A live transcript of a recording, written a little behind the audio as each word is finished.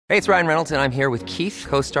Hey, it's Ryan Reynolds, and I'm here with Keith,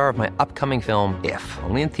 co-star of my upcoming film, If,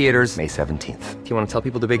 only in theaters May 17th. Do you want to tell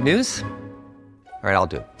people the big news? All right, I'll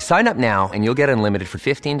do it. Sign up now and you'll get unlimited for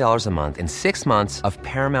 $15 a month and 6 months of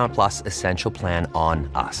Paramount Plus Essential Plan on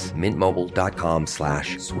us.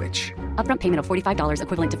 MintMobile.com/switch. Upfront payment of $45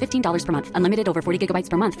 equivalent to $15 per month. Unlimited over 40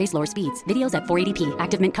 gigabytes per month. Face lower speeds. Videos at 480p.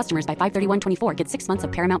 Active Mint customers by 531.24 get 6 months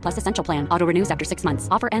of Paramount Plus Essential Plan. Auto renews after 6 months.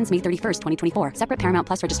 Offer ends May 31st, 2024. Separate Paramount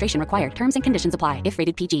Plus registration required. Terms and conditions apply if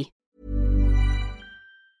rated PG.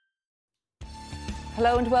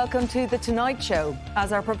 Hello and welcome to The Tonight Show.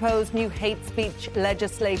 As our proposed new hate speech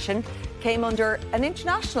legislation came under an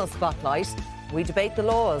international spotlight, we debate the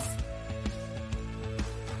laws.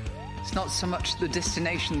 It's not so much the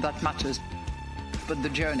destination that matters, but the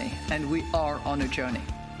journey. And we are on a journey.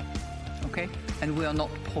 Okay? And we are not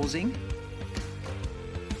pausing.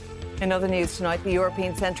 In other news tonight, the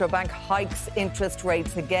European Central Bank hikes interest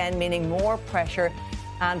rates again, meaning more pressure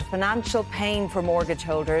and financial pain for mortgage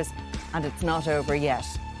holders. And it's not over yet.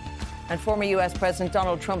 And former US President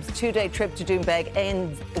Donald Trump's 2-day trip to Doonbeg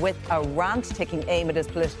ends with a rant taking aim at his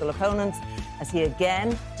political opponents as he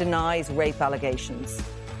again denies rape allegations.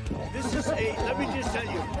 Let me just tell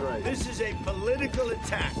you, this is a political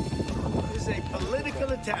attack. This is a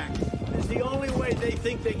political attack. It's the only way they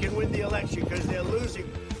think they can win the election because they're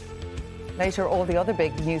losing. Later, all the other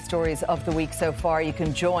big news stories of the week so far. You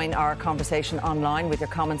can join our conversation online with your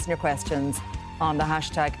comments and your questions on the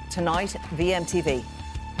hashtag #TonightVMTV.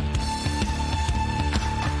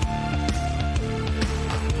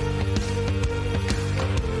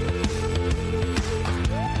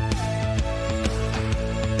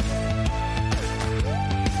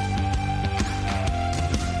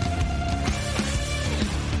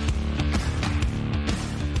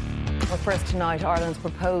 Well, first tonight, Ireland's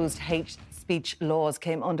proposed hate speech laws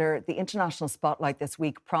came under the international spotlight this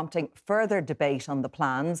week, prompting further debate on the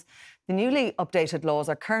plans. The newly updated laws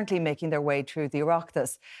are currently making their way through the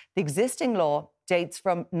Oireachtas. The existing law dates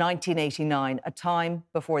from 1989, a time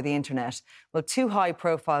before the internet. Well, two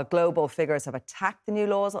high-profile global figures have attacked the new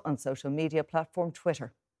laws on social media platform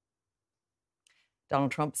Twitter.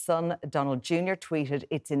 Donald Trump's son, Donald Jr., tweeted,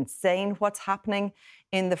 "It's insane what's happening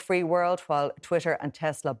in the free world," while Twitter and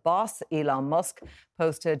Tesla boss Elon Musk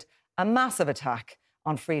posted a massive attack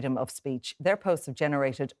on freedom of speech. Their posts have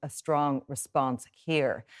generated a strong response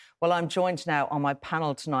here. Well, I'm joined now on my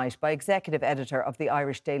panel tonight by Executive Editor of the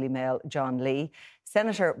Irish Daily Mail, John Lee,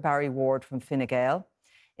 Senator Barry Ward from Fine Gael,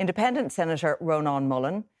 Independent Senator Ronan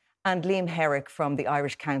Mullen, and Liam Herrick from the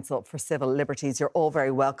Irish Council for Civil Liberties. You're all very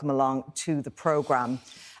welcome along to the programme.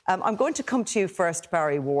 I'm going to come to you first,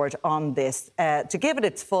 Barry Ward, on this. To give it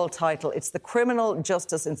its full title, it's the Criminal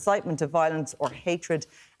Justice Incitement to Violence or Hatred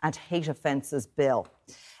and Hate Offences Bill.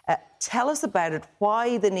 Tell us about it,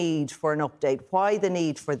 why the need for an update, why the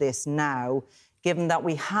need for this now, given that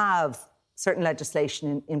we have certain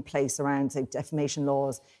legislation in place around, say, defamation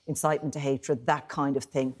laws, incitement to hatred, that kind of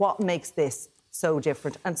thing. What makes this so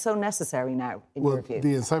different and so necessary now, in your view?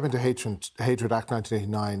 The Incitement to Hatred Act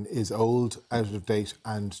 1989 is old, out of date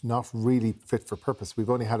and not really fit for purpose. We've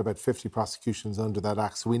only had about 50 prosecutions under that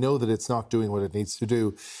act, so we know that it's not doing what it needs to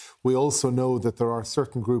do. We also know that there are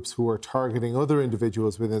certain groups who are targeting other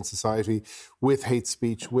individuals within society with hate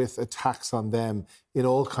speech, with attacks on them in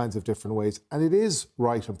all kinds of different ways. And it is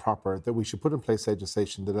right and proper that we should put in place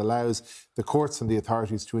legislation that allows the courts and the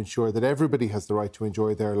authorities to ensure that everybody has the right to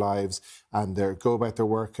enjoy their lives and go about their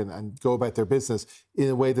work and go about their business in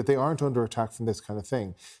a way that they aren't under attack from this kind of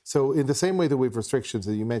thing. So in the same way that we have restrictions,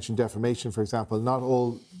 that you mentioned defamation, for example, not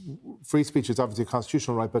all free speech is obviously a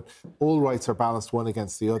constitutional right, but all rights are balanced one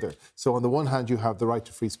against the other. So on the one hand, you have the right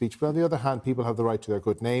to free speech, but on the other hand, people have the right to their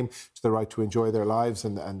good name, to the right to enjoy their lives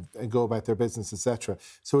and go about their business, etc.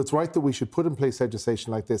 So it's right that we should put in place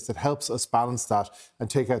legislation like this that helps us balance that and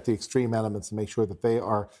take out the extreme elements and make sure that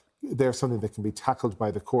they're something that can be tackled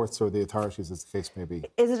by the courts or the authorities, as the case may be.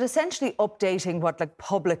 Is it essentially updating what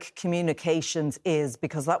public communications is?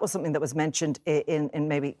 Because that was something that was mentioned in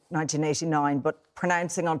maybe 1989, but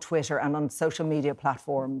pronouncing on Twitter and on social media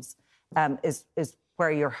platforms is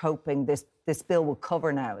where you're hoping this bill will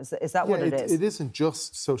cover now. Is that what it is? It isn't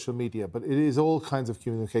just social media, but it is all kinds of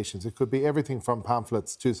communications. It could be everything from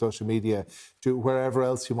pamphlets to social media to wherever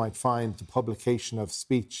else you might find the publication of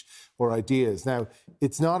speech or ideas. Now,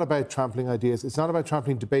 it's not about trampling ideas. It's not about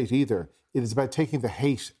trampling debate either. It is about taking the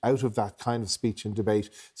hate out of that kind of speech and debate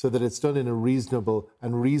so that it's done in a reasonable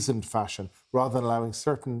and reasoned fashion rather than allowing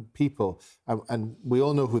certain people, and we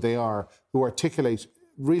all know who they are, who articulate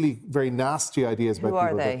really very nasty ideas about people. Who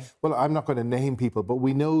are they? Well, I'm not going to name people, but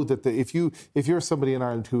we know that if you're somebody in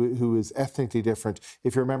Ireland who is ethnically different,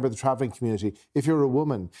 if you're a member of the travelling community, if you're a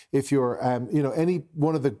woman, if you're any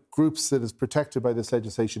one of the groups that is protected by this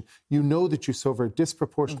legislation, you know that you suffer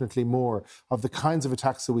disproportionately more of the kinds of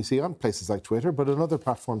attacks that we see on places like Twitter, but on other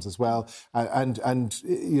platforms as well, and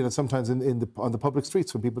sometimes on the public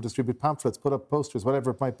streets when people distribute pamphlets, put up posters,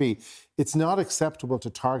 whatever it might be. It's not acceptable to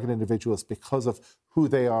target individuals because of who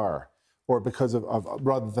they are, or because of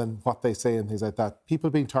rather than what they say and things like that. People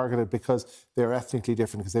being targeted because they're ethnically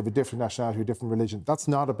different, because they have a different nationality or different religion, that's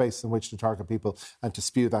not a basis on which to target people and to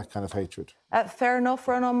spew that kind of hatred. Fair enough,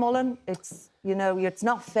 Ronan Mullen. It's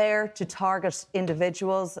not fair to target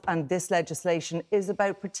individuals, and this legislation is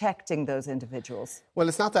about protecting those individuals. Well,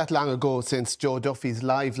 it's not that long ago since Joe Duffy's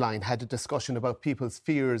Live Line had a discussion about people's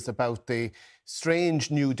fears about the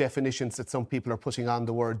strange new definitions that some people are putting on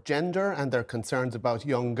the word gender, and their concerns about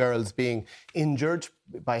young girls being injured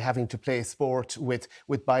by having to play sport with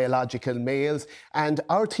biological males. And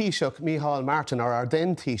our Taoiseach, Micheál Martin, or our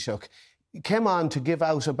then Taoiseach, came on to give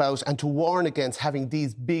out about and to warn against having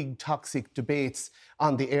these big toxic debates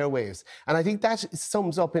on the airwaves. And I think that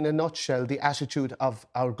sums up in a nutshell the attitude of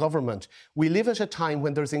our government. We live at a time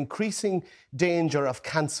when there's increasing danger of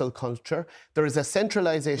cancel culture. There is a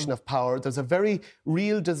centralisation of power. There's a very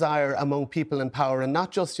real desire among people in power, and not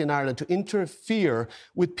just in Ireland, to interfere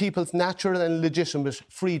with people's natural and legitimate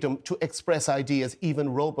freedom to express ideas, even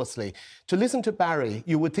robustly. To listen to Barry,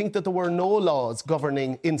 you would think that there were no laws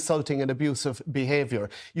governing insulting and abusive behaviour.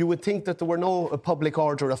 You would think that there were no public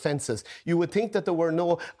order offences. You would think that there were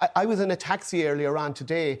no... I was in a taxi earlier on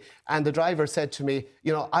today, and the driver said to me,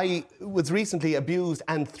 I was recently abused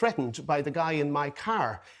and threatened by the guy in my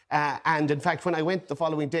car. And in fact, when I went the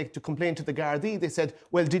following day to complain to the Gardaí, they said,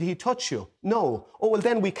 well, did he touch you? No. Oh, well,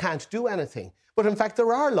 then we can't do anything. But in fact,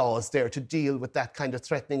 there are laws there to deal with that kind of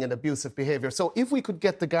threatening and abusive behaviour. So if we could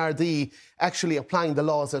get the Gardaí actually applying the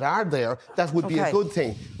laws that are there, that would be a good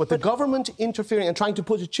thing. But the government interfering and trying to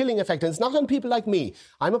put a chilling effect, and it's not on people like me.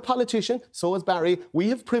 I'm a politician, so is Barry. We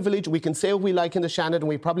have privilege. We can say what we like in the Shannon, and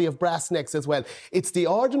we probably have brass necks as well. It's the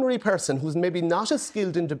ordinary person who's maybe not as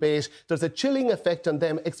skilled in debate. There's a chilling effect on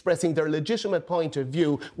them expressing their legitimate point of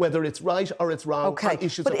view, whether it's right or it's wrong on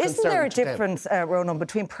issues of concern to them. But isn't there a difference, Ronan,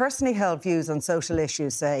 between personally held views on social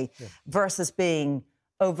issues, say, versus being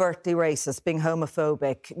overtly racist, being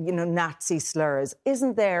homophobic, Nazi slurs?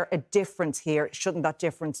 Isn't there a difference here? Shouldn't that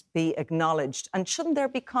difference be acknowledged? And shouldn't there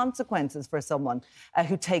be consequences for someone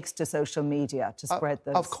who takes to social media to spread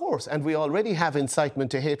this? Of course, and we already have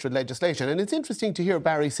incitement to hatred legislation. And it's interesting to hear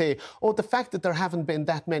Barry say, the fact that there haven't been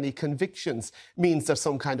that many convictions means there's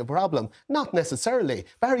some kind of problem. Not necessarily.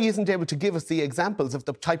 Barry isn't able to give us the examples of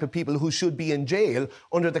the type of people who should be in jail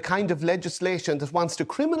under the kind of legislation that wants to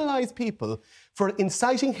criminalise people for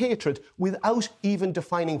inciting hatred without even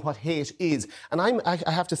defining what hate is. And I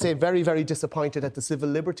have to say, very, very disappointed at the civil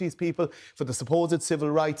liberties people, for the supposed civil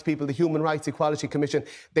rights people, the Human Rights Equality Commission.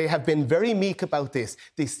 They have been very meek about this.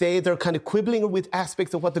 They say they're kind of quibbling with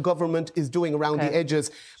aspects of what the government is doing around the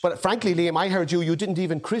edges. But frankly, Liam, I heard you didn't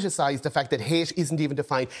even criticise the fact that hate isn't even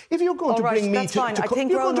defined. If you're going to bring me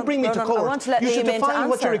to court, you should define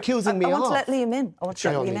what you're accusing me of. I want to let Liam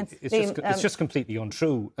in. It's just completely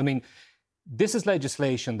untrue. I mean, this is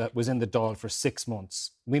legislation that was in the Dáil for 6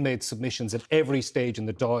 months. We made submissions at every stage in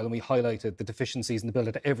the Dáil, and we highlighted the deficiencies in the bill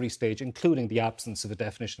at every stage, including the absence of a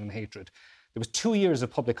definition of hatred. There was 2 years of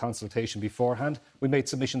public consultation beforehand. We made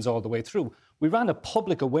submissions all the way through. We ran a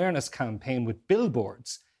public awareness campaign with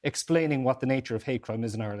billboards explaining what the nature of hate crime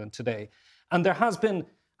is in Ireland today. And there has been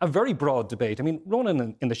a very broad debate. I mean,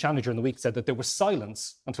 Ronan in the Shannon during the week said that there was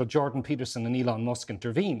silence until Jordan Peterson and Elon Musk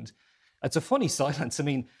intervened. It's a funny silence. I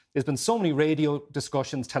mean, there's been so many radio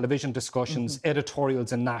discussions, television discussions,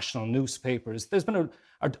 editorials in national newspapers. There's been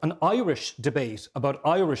an Irish debate about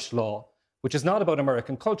Irish law, which is not about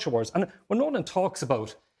American culture wars. And when Ronan talks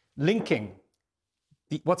about linking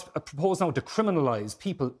what's proposed now to criminalise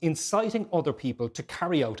people inciting other people to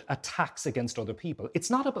carry out attacks against other people,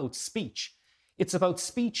 it's not about speech. It's about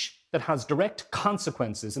speech that has direct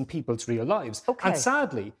consequences in people's real lives. And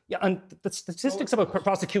sadly, and the statistics about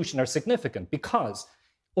prosecution are significant because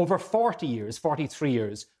over 40 years, 43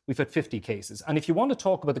 years, we've had 50 cases. And if you want to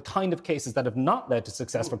talk about the kind of cases that have not led to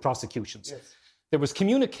successful prosecutions, there was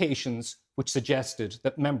communications which suggested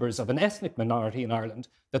that members of an ethnic minority in Ireland,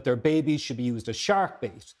 that their babies should be used as shark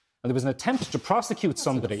bait. And there was an attempt to prosecute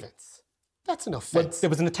somebody. That's an offence. Well, there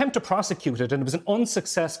was an attempt to prosecute it, and it was an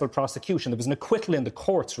unsuccessful prosecution. There was an acquittal in the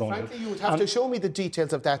courts, Ronan. Frankly, you would have to show me the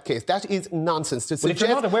details of that case. That is nonsense. Well, if you're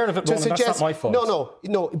not aware of it, Ronan, that's not my fault.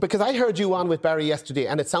 No, because I heard you on with Barry yesterday,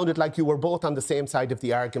 and it sounded like you were both on the same side of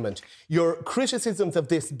the argument. Your criticisms of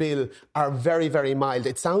this bill are very, very mild.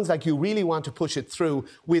 It sounds like you really want to push it through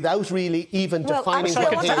without really even defining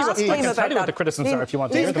what hate is. I can tell you what the criticisms are if you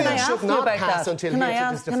want to hear them. This bill should not pass until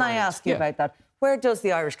hatred is defined. Can I ask you about that? Where does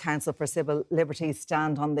the Irish Council for Civil Liberties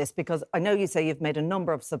stand on this? Because I know you say you've made a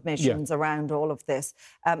number of submissions around all of this.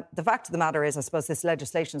 The fact of the matter is, I suppose this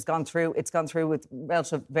legislation has gone through. It's gone through with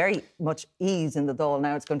relative very much ease in the Dáil.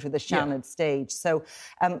 Now it's going through the Shannon stage. So,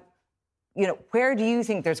 where do you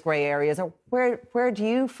think there's grey areas, or where do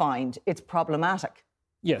you find it's problematic?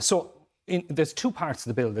 Yeah. So there's two parts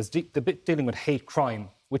of the bill. There's the bit dealing with hate crime,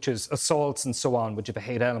 which is assaults and so on, which have a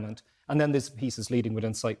hate element. And then there's pieces leading with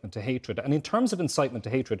incitement to hatred. And in terms of incitement to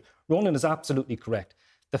hatred, Ronan is absolutely correct.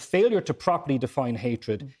 The failure to properly define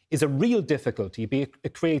hatred is a real difficulty.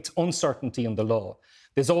 It creates uncertainty in the law.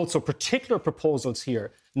 There's also particular proposals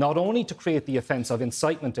here, not only to create the offence of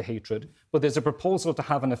incitement to hatred, but there's a proposal to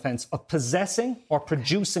have an offence of possessing or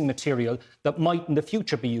producing material that might in the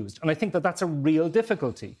future be used. And I think that that's a real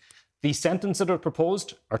difficulty. The sentences that are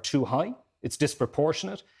proposed are too high. It's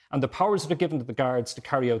disproportionate. And the powers that are given to the guards to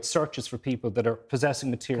carry out searches for people that are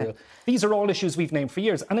possessing material. These are all issues we've named for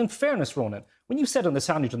years. And in fairness, Ronan, when you said on the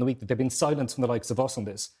Sandwich on the week that they've been silent from the likes of us on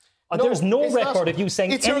this, there's no record of you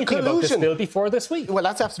saying anything about this bill before this week. Well,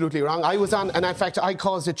 that's absolutely wrong. I was on, and in fact, I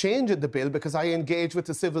caused a change in the bill because I engaged with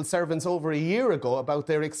the civil servants over a year ago about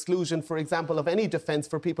their exclusion, for example, of any defence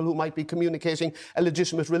for people who might be communicating a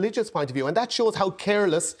legitimate religious point of view. And that shows how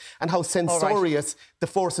careless and how censorious the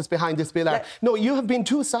forces behind this bill are. No, you have been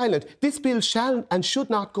too silent. This bill shall and should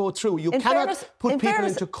not go through. You cannot put people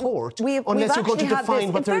into court unless you're going to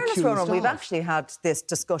define what they're accused of. We've actually had this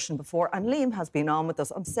discussion before, and Liam has been on with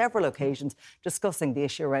us on several occasions discussing the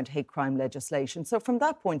issue around hate crime legislation. So from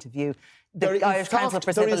that point of view, the Irish Council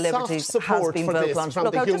for Civil Liberties has been vocal on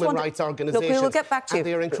from the human rights organisations. Look, we will get back to you. And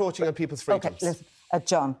they are encroaching on people's freedoms. Okay, listen,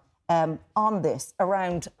 John, on this,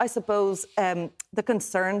 around, I suppose, the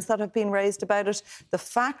concerns that have been raised about it, the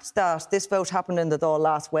fact that this vote happened in the Dáil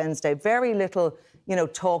last Wednesday, very little,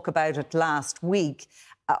 talk about it last week.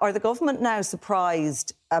 Are the government now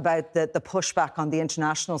surprised about the pushback on the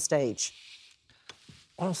international stage?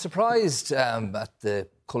 Well, I'm surprised at the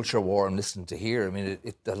culture war I'm listening to here. I mean,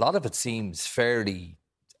 a lot of it seems fairly,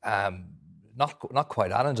 not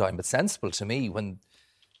quite anodyne, but sensible to me. When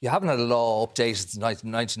you haven't had a law updated since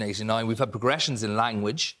 1989, we've had progressions in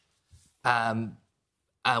language, and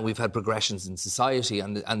we've had progressions in society,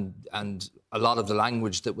 and a lot of the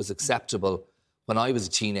language that was acceptable when I was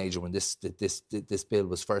a teenager, when this bill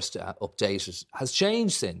was first updated, has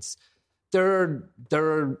changed since. There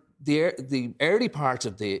are the early part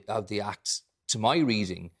of the Act, to my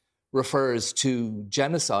reading, refers to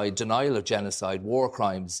genocide, denial of genocide, war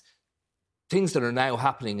crimes, things that are now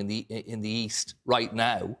happening in the East right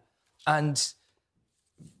now. And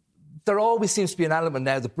there always seems to be an element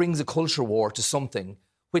now that brings a culture war to something,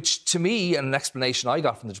 which to me, and an explanation I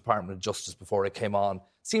got from the Department of Justice before it came on,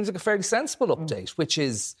 seems like a fairly sensible update, which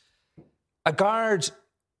is a guard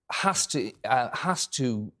has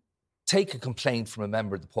to take a complaint from a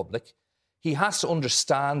member of the public. He has to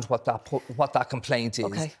understand what that complaint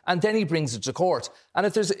is, and then he brings it to court. And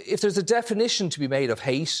if there's a definition to be made of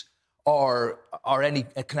hate or any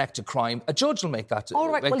connected crime, a judge will make that. All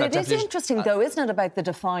right. Well, it is interesting, though, isn't it, about the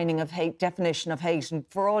defining of hate, definition of hate, and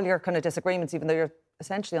for all your kind of disagreements, even though you're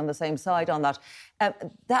essentially on the same side on that,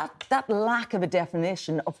 that lack of a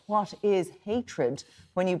definition of what is hatred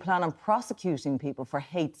when you plan on prosecuting people for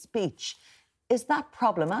hate speech. Is that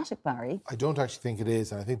problematic, Barry? I don't actually think it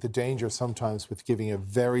is. And I think the danger sometimes with giving a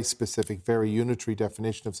very specific, very unitary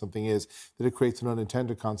definition of something is that it creates an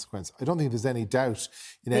unintended consequence. I don't think there's any doubt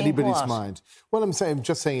in anybody's mind. Well, I'm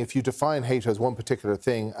just saying if you define hate as one particular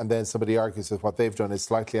thing and then somebody argues that what they've done is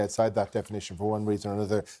slightly outside that definition for one reason or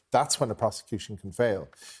another, that's when a prosecution can fail.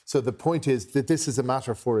 So the point is that this is a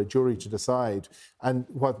matter for a jury to decide. And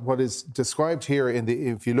what is described here,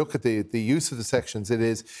 if you look at the use of the sections,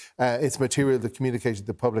 it's material that communicated to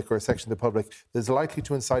the public or a section of the public that is likely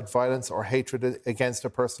to incite violence or hatred against a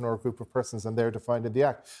person or a group of persons, and they're defined in the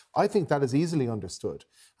Act. I think that is easily understood.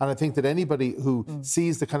 And I think that anybody who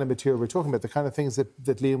sees the kind of material we're talking about, the kind of things that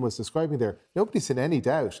Liam was describing there, nobody's in any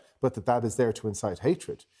doubt but that is there to incite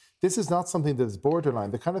hatred. This is not something that is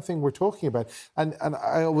borderline, the kind of thing we're talking about. And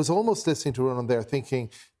I was almost listening to Ronan there thinking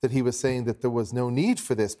that he was saying that there was no need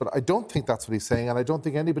for this, but I don't think that's what he's saying, and I don't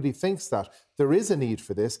think anybody thinks that. There is a need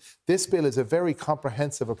for this. This bill is a very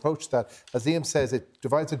comprehensive approach that, as Liam says, it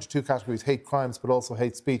divides into two categories, hate crimes but also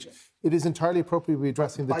hate speech. It is entirely appropriate to be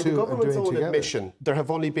addressing the two and doing it together. By the government's own admission, there have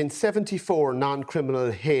only been 74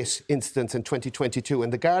 non-criminal hate incidents in 2022,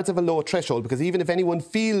 and the Guards have a low threshold because even if anyone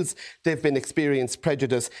feels they've been experienced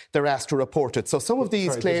prejudice, they're asked to report it. So some of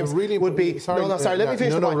these claims would be... let me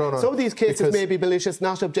finish the point. Some of these cases may be malicious,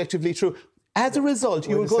 not objectively true. As a result,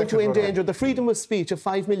 you are going to endanger the freedom of speech of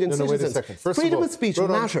 5 million citizens. Wait a second. Freedom of speech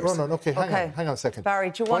matters. Hang on a second. Barry,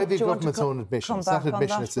 do you want the government's own admission? It's not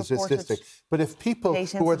admission, it's a statistic. But if people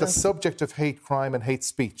who are the subject of hate crime and hate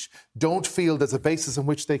speech don't feel there's a basis on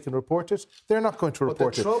which they can report it, they're not going to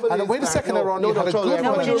report it. And wait a second, Aaron, you had a good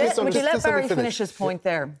point. Would you let Barry finish his point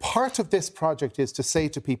there? Part of this project is to say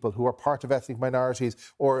to people who are part of ethnic minorities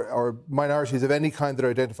or minorities of any kind that are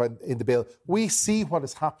identified in the bill, we see what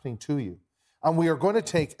is happening to you. And we are going to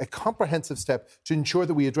take a comprehensive step to ensure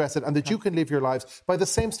that we address it and that you can live your lives by the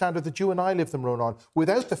same standard that you and I live them, Ronan,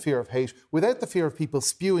 without the fear of hate, without the fear of people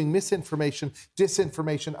spewing misinformation,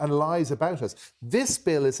 disinformation and lies about us. This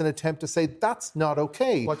bill is an attempt to say that's not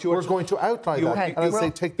okay. We're going to outline that. And I'll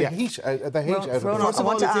say take the hate out of it. Ronan, I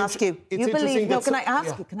want to ask you, you believe... No, can I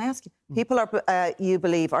ask you? People are, you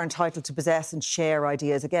believe, are entitled to possess and share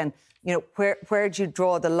ideas. Again, you know, where do you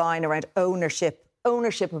draw the line around ownership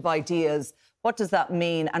of ideas? What does that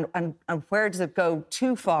mean, and where does it go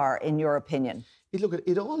too far, in your opinion? Look,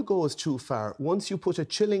 it all goes too far once you put a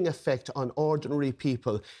chilling effect on ordinary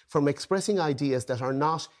people from expressing ideas that are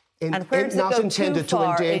not intended to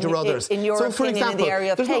endanger others. In your opinion, in the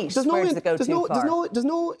area of hate, where does it go too far?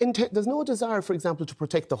 There's no desire, for example, to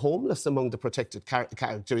protect the homeless among the protected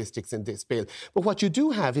characteristics in this bill. But what you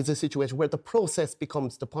do have is a situation where the process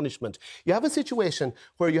becomes the punishment. You have a situation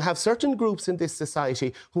where you have certain groups in this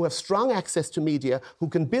society who have strong access to media, who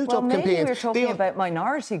can build up campaigns. Maybe we're talking about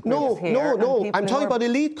minority groups here. No. I'm talking about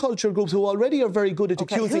elite culture groups who already are very good at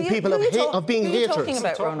accusing people of being haters. Who are you talking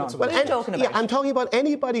about, Ronan? Who are you talking about? I'm talking about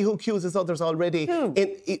anybody who accuses others already.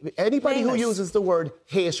 Anybody who uses the word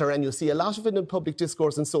hater, and you see a lot of it in public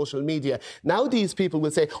discourse and social media. Now these people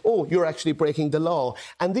will say, oh, you're actually breaking the law.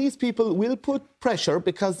 And these people will put pressure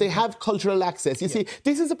because they have cultural access. You see,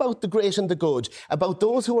 this is about the great and the good, about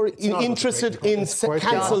those who are interested in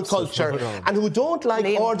cancel culture and who don't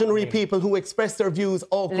like ordinary people who express their views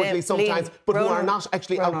awkwardly sometimes, but who are not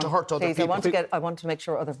actually out to hurt other people. I want to make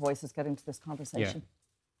sure other voices get into this conversation.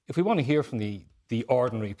 Yeah. If we want to hear from the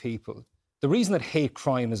ordinary people, the reason that hate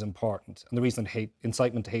crime is important and the reason that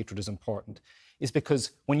incitement to hatred is important is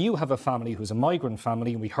because when you have a family who's a migrant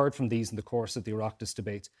family, and we heard from these in the course of the Oireachtas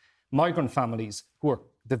debate, migrant families who are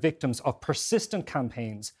the victims of persistent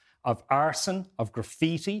campaigns of arson, of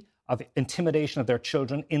graffiti, of intimidation of their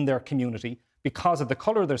children in their community because of the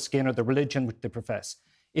colour of their skin or the religion which they profess,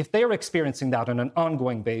 if they are experiencing that on an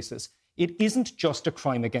ongoing basis, it isn't just a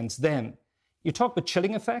crime against them. You talk about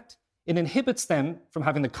chilling effect. It inhibits them from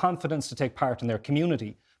having the confidence to take part in their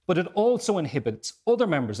community, but it also inhibits other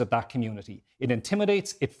members of that community. It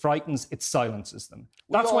intimidates, it frightens, it silences them.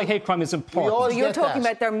 That's why hate crime is important. You're talking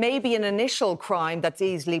about there may be an initial crime that's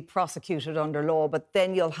easily prosecuted under law, but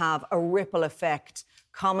then you'll have a ripple effect,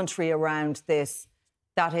 commentary around this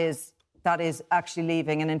that is actually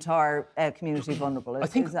leaving an entire community vulnerable.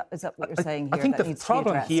 Is that what you're saying here? I think the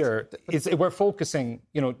problem here is we're focusing,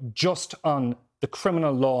 just on the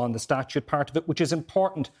criminal law and the statute part of it, which is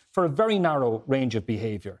important for a very narrow range of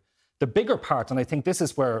behaviour. The bigger part, and I think this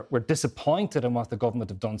is where we're disappointed in what the government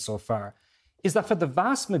have done so far, is that for the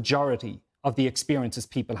vast majority of the experiences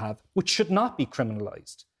people have, which should not be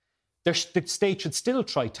criminalised, the state should still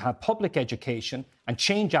try to have public education and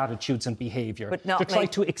change attitudes and behaviour to try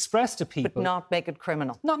to express to people... But not make it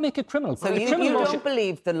criminal. Not make it criminal. So you don't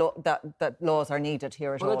believe that laws are needed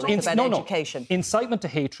here at all? It's about education. Incitement to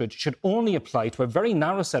hatred should only apply to a very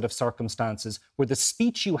narrow set of circumstances where the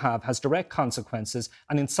speech you have has direct consequences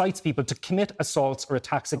and incites people to commit assaults or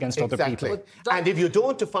attacks against other people. And if you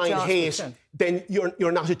don't define hate, then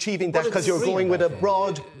you're not achieving that because you're going with a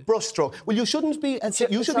broad brushstroke. Well, you shouldn't be...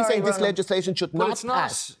 You should be saying this legislation should not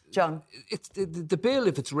pass. John? It's the bill,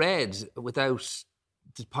 if it's read without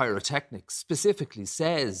the pyrotechnics, specifically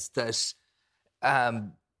says that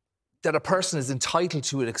that a person is entitled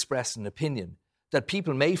to express an opinion that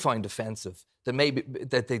people may find offensive,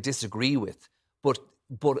 that they disagree with, but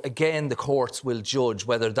again, the courts will judge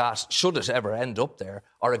whether that, should it ever end up there,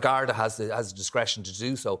 or a Garda has the discretion to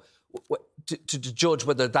do so, to judge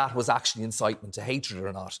whether that was actually incitement to hatred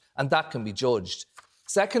or not, and that can be judged.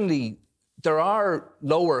 Secondly, there are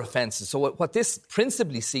lower offences. So what this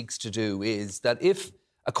principally seeks to do is that if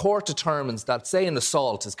a court determines that, say, an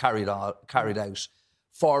assault is carried out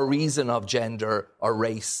for a reason of gender or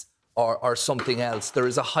race or something else, there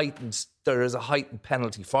is a heightened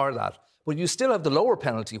penalty for that. But you still have the lower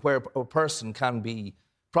penalty where a person can be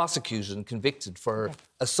prosecuted and convicted for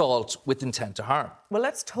assault with intent to harm. Well,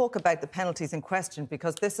 let's talk about the penalties in question,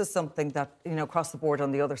 because this is something that, across the board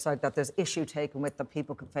on the other side, that there's issue taken with, that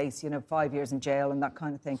people could face, 5 years in jail and that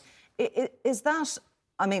kind of thing. Is that,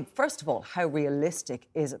 first of all, how realistic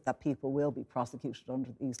is it that people will be prosecuted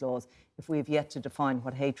under these laws if we have yet to define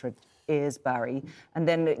what hatred is, Barry? And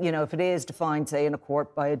then, if it is defined, say, in a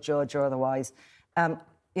court by a judge or otherwise,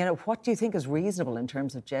 what do you think is reasonable in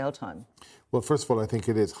terms of jail time? Well, first of all, I think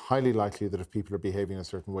it is highly likely that if people are behaving in a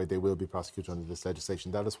certain way, they will be prosecuted under this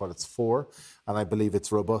legislation. That is what it's for, and I believe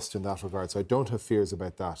it's robust in that regard. So I don't have fears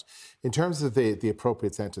about that. In terms of the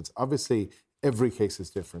appropriate sentence, obviously, every case is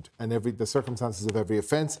different, and the circumstances of every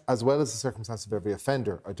offence, as well as the circumstances of every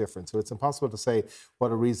offender, are different. So it's impossible to say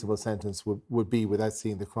what a reasonable sentence would be without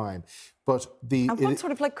seeing the crime. But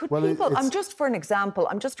I'm just, for an example,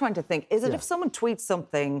 I'm just trying to think, is it if someone tweets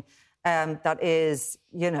something that is,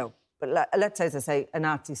 let's say, as I say, a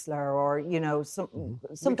Nazi slur, or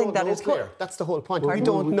something that is clear. That's the whole point. We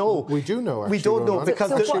don't know. We do know. Actually, we don't know because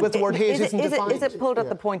the word hate isn't defined. Is it pulled at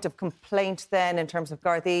the point of complaint then, in terms of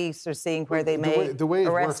Garth East, or seeing where they may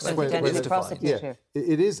arrest and potentially prosecute you?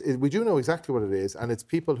 It is. We do know exactly what it is, and it's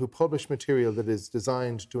people who publish material that is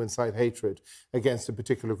designed to incite hatred against a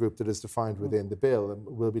particular group that is defined within the bill and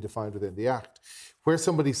will be defined within the Act. Where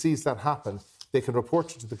somebody sees that happen, they can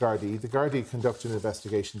report it to the Gardaí. The Gardaí conduct an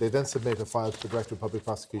investigation. They then submit a file to the Director of Public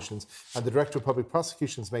Prosecutions, and the Director of Public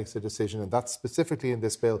Prosecutions makes a decision, and that's specifically in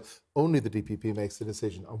this bill. Only the DPP makes the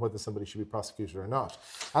decision on whether somebody should be prosecuted or not.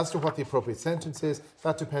 As to what the appropriate sentence is,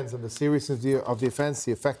 that depends on the seriousness of the offence,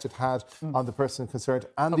 the effect it had on the person concerned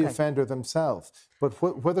and the offender themselves. But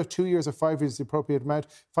whether 2 years or 5 years is the appropriate amount,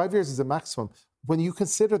 5 years is a maximum. When you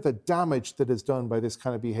consider the damage that is done by this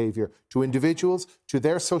kind of behaviour to individuals, to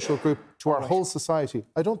their social group, to our whole society,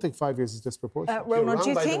 I don't think 5 years is disproportionate. Ronan, do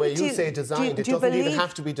you by think, the way you say designed, it doesn't even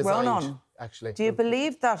have to be designed, Ronan, actually. Do you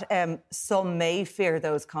believe that some may fear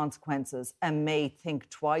those consequences and may think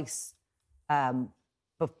twice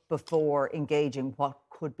before engaging what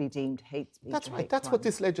could be deemed hate speech? That's right. That's what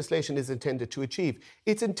this legislation is intended to achieve.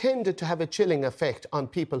 It's intended to have a chilling effect on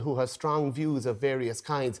people who have strong views of various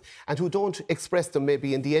kinds and who don't express them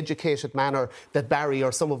maybe in the educated manner that Barry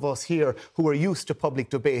or some of us here who are used to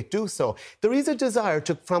public debate do so. There is a desire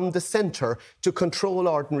from the centre to control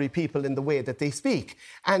ordinary people in the way that they speak.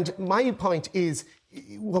 And my point is,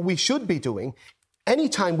 what we should be doing,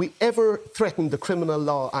 anytime we ever threaten the criminal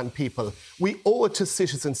law on people, we owe it to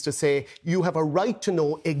citizens to say, you have a right to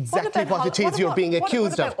know exactly what it is you're being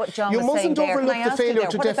accused of. You mustn't overlook the failure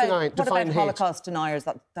to define hate. What about Holocaust deniers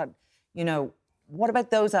what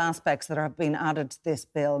about those aspects that have been added to this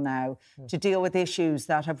bill now to deal with issues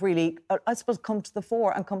that have really, I suppose, come to the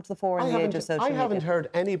fore in the age of social media? I haven't heard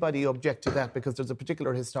anybody object to that because there's a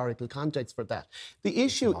particular historical context for that.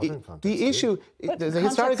 There's a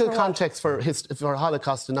historical context for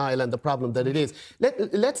Holocaust denial and the problem that it is.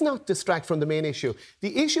 Let's not distract from the main issue.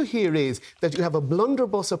 The issue here is that you have a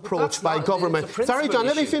blunderbuss approach by government. Sorry, John,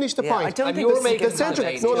 let me finish the point. I don't think the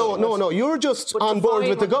centre. No. You're just on board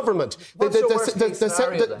with the government.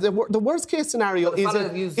 The worst case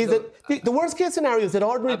scenario is that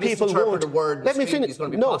ordinary people won't. Let me finish. Let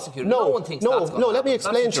me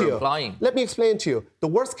explain to you. The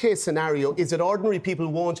worst case scenario is that ordinary people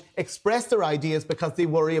won't express their ideas because they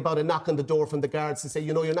worry about a knock on the door from the guards to say,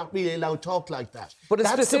 you're not really allowed to talk like that. But it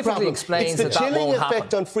specifically explains that won't happen. It's the chilling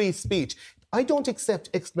effect on free speech. I don't accept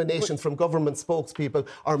explanations from government spokespeople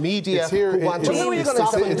or media who want to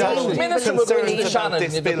stop and down concerns about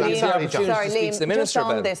this bill. Sorry, Liam, just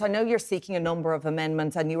on this, I know you're seeking a number of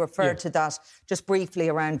amendments and you referred to that just briefly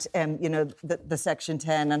around, the Section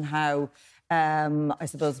 10 and how, I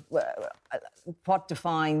suppose, what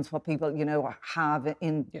defines what people, have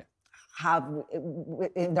in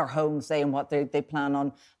their homes, say, and what they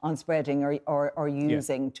plan on spreading or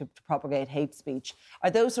using to propagate hate speech.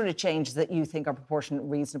 Are those sort of changes that you think are proportionate,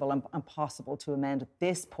 reasonable and possible to amend at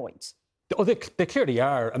this point? Oh, they clearly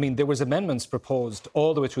are. I mean, there was amendments proposed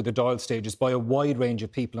all the way through the Dáil stages by a wide range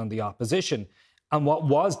of people in the opposition. And what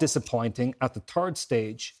was disappointing at the third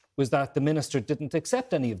stage was that the minister didn't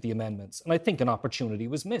accept any of the amendments. And I think an opportunity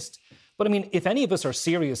was missed. But I mean, if any of us are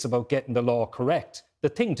serious about getting the law correct, the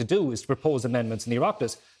thing to do is to propose amendments in the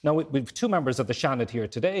Oireachtas. Now, we've two members of the Seanad here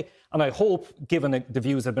today, and I hope, given the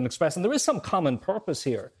views that have been expressed, and there is some common purpose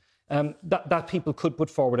here, that people could put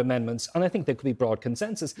forward amendments, and I think there could be broad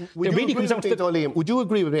consensus. Would you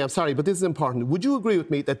agree with me? I'm sorry, but this is important. Would you agree with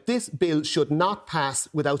me that this bill should not pass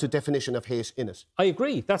without a definition of hate in it? I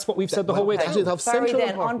agree. That's what we've said the whole way through. Barry,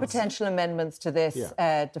 then, on potential amendments to this,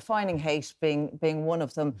 defining hate being one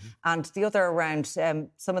of them, and the other around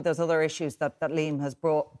some of those other issues that Liam has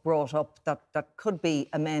brought up that could be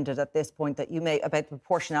amended at this point, that you may, about the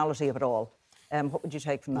proportionality of it all. What would you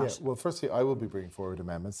take from that? Yeah, well, firstly, I will be bringing forward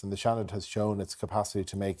amendments, and the Seanad has shown its capacity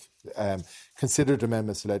to make considered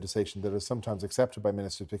amendments to legislation that are sometimes accepted by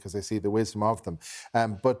ministers because they see the wisdom of them.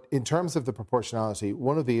 But in terms of the proportionality,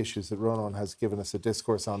 one of the issues that Ronan has given us a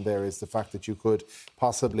discourse on there is the fact that you could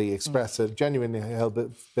possibly express a genuinely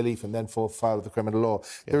held belief and then fall foul of the criminal law.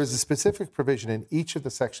 Yes. There is a specific provision in each of the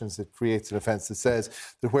sections that creates an offence that says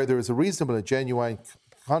that where there is a reasonable and genuine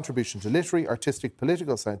contribution to literary, artistic,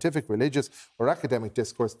 political, scientific, religious or academic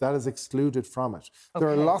discourse, that is excluded from it. Okay. There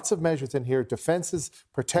are lots of measures in here, defences,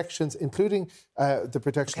 protections, including the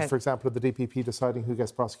protection, for example, of the DPP deciding who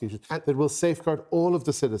gets prosecuted, that will safeguard all of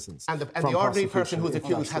the citizens. And the ordinary person who's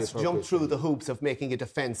accused has to jump through the hoops of making a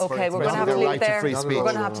defence for we're going to have to leave it there. Free speech. We're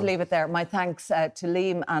going to have to leave it there. My thanks to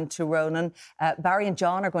Liam and to Ronan. Barry and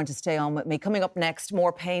John are going to stay on with me. Coming up next,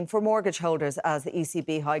 more pain for mortgage holders as the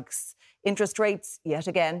ECB hikes interest rates yet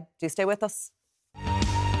again. Do stay with us.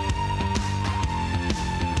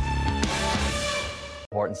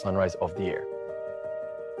 Important sunrise of the year.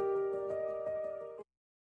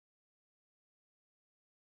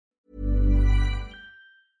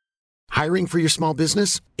 Hiring for your small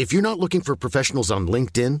business? If you're not looking for professionals on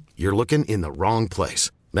LinkedIn, you're looking in the wrong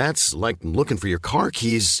place. That's like looking for your car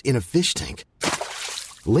keys in a fish tank.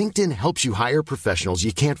 LinkedIn helps you hire professionals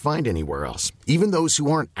you can't find anywhere else, even those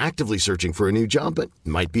who aren't actively searching for a new job but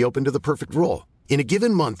might be open to the perfect role. In a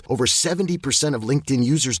given month, over 70% of LinkedIn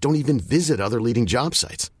users don't even visit other leading job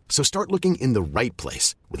sites. So start looking in the right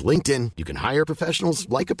place. With LinkedIn, you can hire professionals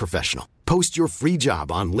like a professional. Post your free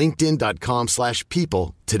job on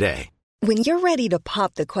linkedin.com/people today. When you're ready to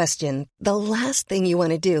pop the question, the last thing you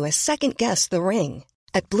want to do is second-guess the ring.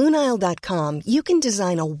 At BlueNile.com, you can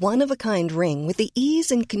design a one-of-a-kind ring with the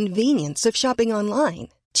ease and convenience of shopping online.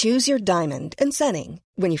 Choose your diamond and setting.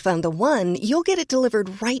 When you find the one, you'll get it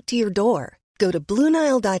delivered right to your door. Go to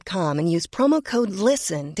BlueNile.com and use promo code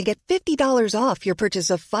LISTEN to get $50 off your purchase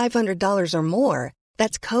of $500 or more.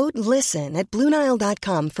 That's code LISTEN at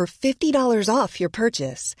BlueNile.com for $50 off your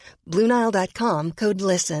purchase. BlueNile.com, code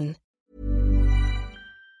LISTEN.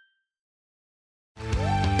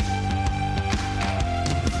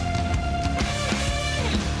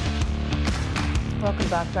 Welcome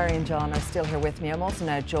back. Barry and John are still here with me. I'm also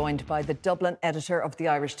now joined by the Dublin editor of the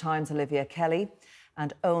Irish Times, Olivia Kelly,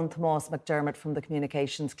 and Owen Tomás McDermott from the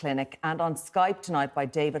Communications Clinic, and on Skype tonight by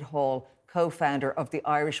David Hall, co-founder of the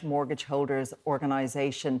Irish Mortgage Holders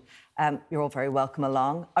Organisation. You're all very welcome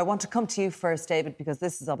along. I want to come to you first, David, because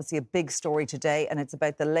this is obviously a big story today, and it's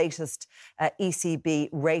about the latest ECB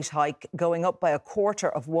rate hike going up by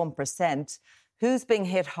 0.25%. Who's being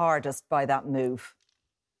hit hardest by that move?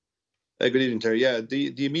 Good evening, Terry. Yeah,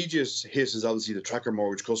 the immediate hit is obviously the tracker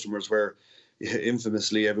mortgage customers, where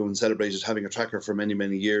infamously everyone celebrated having a tracker for many,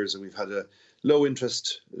 many years, and we've had a low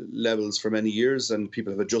interest levels for many years, and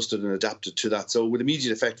people have adjusted and adapted to that. So with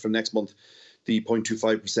immediate effect from next month, the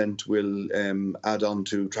 0.25% will add on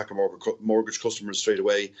to tracker mortgage customers straight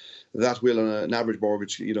away. That will, on an average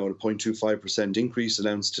mortgage, a 0.25% increase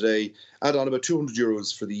announced today, add on about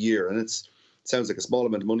 €200 for the year. And it sounds like a small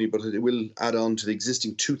amount of money, but it will add on to the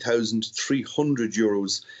existing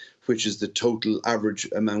 €2,300, which is the total average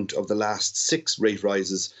amount of the last 6 rate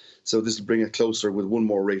rises. So this will bring it closer, with one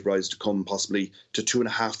more rate rise to come, possibly to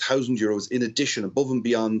 €2,500 in addition, above and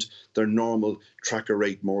beyond their normal tracker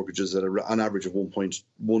rate mortgages at an average of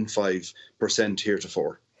 1.15%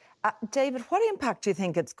 heretofore. David, what impact do you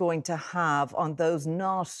think it's going to have on those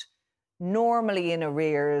not normally in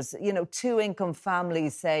arrears, 2-income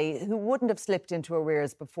families, say, who wouldn't have slipped into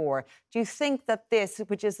arrears before? Do you think that this,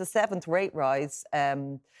 which is the 7th rate rise,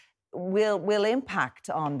 will impact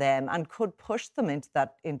on them and could push them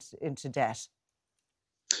into debt?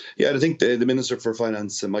 Yeah, I think the Minister for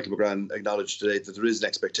Finance, Michael McGrath, acknowledged today that there is an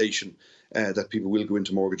expectation that people will go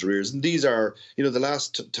into mortgage arrears. And these are, the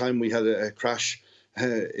last time we had a crash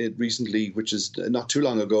recently, which is not too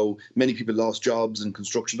long ago, many people lost jobs in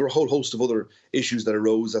construction. There were a whole host of other issues that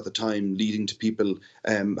arose at the time, leading to people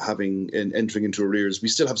entering into arrears. We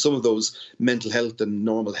still have some of those mental health and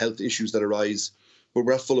normal health issues that arise, but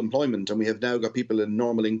we're at full employment, and we have now got people in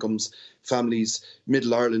normal incomes, families,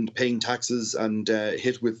 middle Ireland, paying taxes and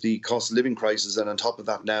hit with the cost of living crisis, and on top of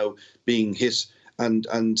that now being hit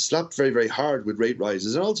and slapped very, very hard with rate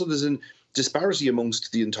rises. And also there's an disparity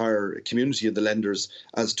amongst the entire community of the lenders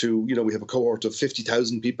as to, we have a cohort of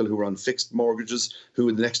 50,000 people who are on fixed mortgages who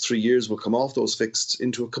in the next 3 years will come off those fixed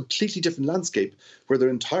into a completely different landscape where their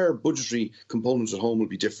entire budgetary component at home will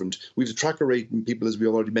be different. We have a tracker rate in people, as we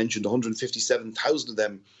already mentioned, 157,000 of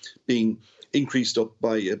them being increased up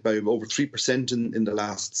by over 3% in the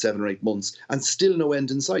last 7 or 8 months, and still no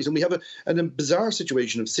end in sight. And we have a bizarre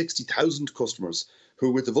situation of 60,000 customers who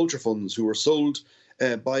are with the vulture funds who are sold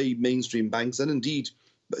by mainstream banks, and indeed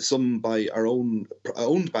some by our owned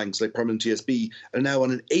banks like Permanent TSB, are now on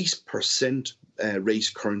an 8%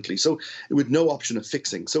 rate currently, so with no option of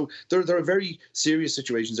fixing. So there are very serious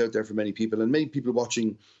situations out there for many people, and many people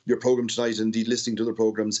watching your programme tonight, and indeed listening to other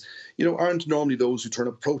programmes, aren't normally those who turn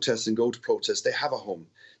up protests and go to protest. They have a home,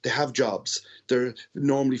 they have jobs, they're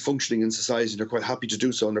normally functioning in society, and they're quite happy to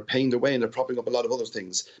do so, and they're paying their way, and they're propping up a lot of other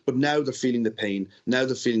things. But now they're feeling the pain, now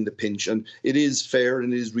they're feeling the pinch, and it is fair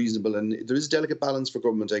and it is reasonable, and there is a delicate balance for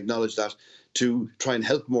government, I acknowledge that, to try and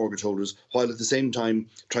help mortgage holders while at the same time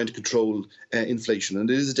trying to control inflation. And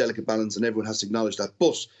it is a delicate balance, and everyone has to acknowledge that.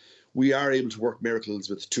 But we are able to work miracles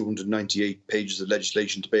with 298 pages of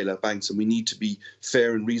legislation to bail out banks, and we need to be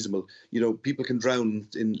fair and reasonable. People can drown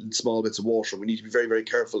in small bits of water. We need to be very, very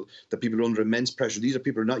careful that people are under immense pressure. These are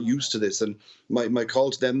people who are not used to this. And my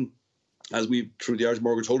call to them, as we, through the Irish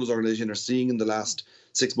Mortgage Holders Organisation, are seeing in the last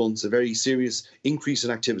 6 months a very serious increase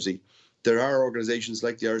in activity. There are organisations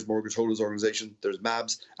like the Irish Mortgage Holders Organisation, there's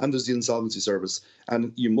MABS, and there's the Insolvency Service.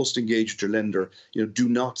 And you must engage with your lender. Do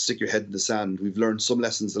not stick your head in the sand. We've learned some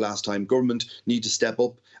lessons the last time. Government need to step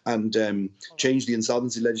up and change the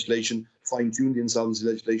insolvency legislation, fine-tune the insolvency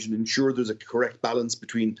legislation, ensure there's a correct balance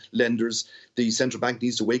between lenders. The central bank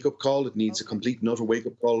needs a wake-up call. It needs a complete and utter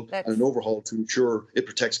wake-up call and an overhaul to ensure it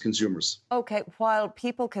protects consumers. OK, while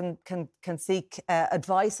people can seek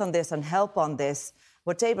advice on this and help on this,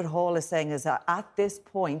 what David Hall is saying is that at this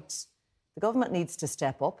point, the government needs to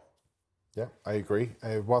step up. Yeah, I agree.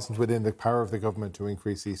 It wasn't within the power of the government to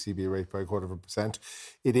increase the ECB rate by 0.25%.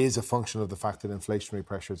 It is a function of the fact that inflationary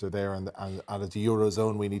pressures are there, and as the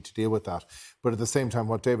Eurozone, we need to deal with that. But at the same time,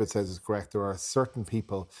 what David says is correct. There are certain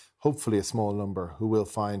people, hopefully a small number, who will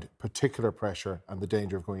find particular pressure and the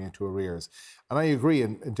danger of going into arrears. And I agree,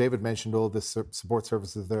 and David mentioned all the support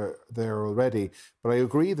services there already, but I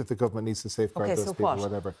agree that the government needs to safeguard those people,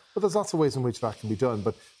 whatever. But there's lots of ways in which that can be done.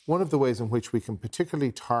 But one of the ways in which we can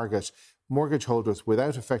particularly target mortgage holders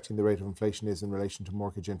without affecting the rate of inflation is in relation to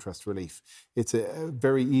mortgage interest relief. It's a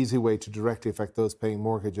very easy way to directly affect those paying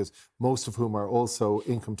mortgages, most of whom are also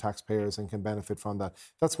income taxpayers and can benefit from that.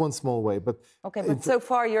 That's one small way. But so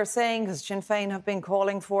far you're saying, because Sinn Féin have been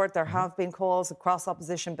calling for it, there have been calls across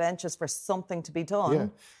opposition benches for something to be done. Yeah,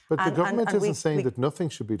 but the government isn't saying that nothing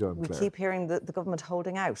should be done, Claire. We keep hearing the government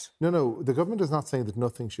holding out. No, the government is not saying that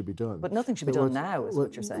nothing should be done. But nothing should be done now, is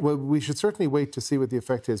what you're saying. Well, we should certainly wait to see what the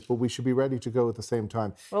effect is, but we should be ready to go at the same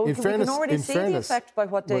time. Well, we can already see the effect by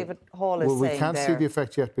what David Hall is saying. Well, we can't see the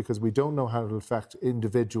effect yet because we don't know how it will affect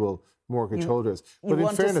individual mortgage holders. But in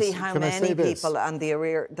fairness, to see how many people and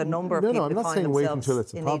the number of people I'm not saying wait until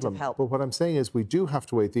it's a problem. But what I'm saying is we do have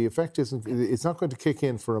to wait. The effect it's not going to kick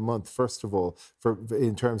in for a month, first of all,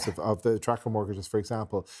 in terms of the tracker mortgages, for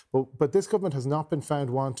example. But this government has not been found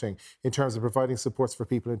wanting in terms of providing supports for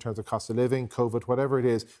people in terms of cost of living, COVID, whatever it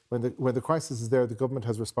is. When the crisis is there, the government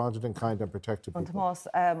has responded in kind and protected people. Tomas,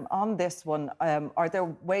 on this one, are there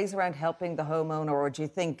ways around helping the homeowner, or do you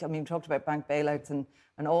think, we talked about bank bailouts and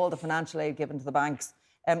all the financial aid given to the banks.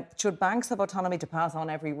 Should banks have autonomy to pass on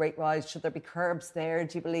every rate rise? Should there be curbs there,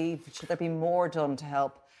 do you believe? Should there be more done to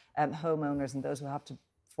help homeowners and those who have to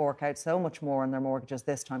fork out so much more on their mortgages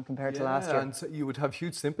this time compared to last year? And so you would have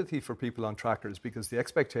huge sympathy for people on trackers because the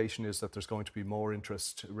expectation is that there's going to be more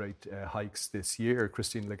interest rate hikes this year.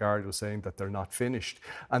 Christine Lagarde was saying that they're not finished.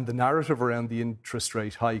 And the narrative around the interest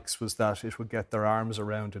rate hikes was that it would get their arms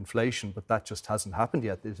around inflation, but that just hasn't happened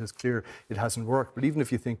yet. It is clear it hasn't worked. But even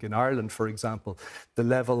if you think in Ireland, for example, the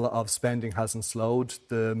level of spending hasn't slowed.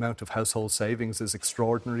 The amount of household savings is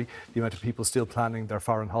extraordinary. The amount of people still planning their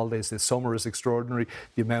foreign holidays this summer is extraordinary.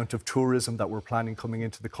 The amount of tourism that we're planning coming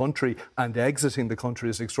into the country and exiting the country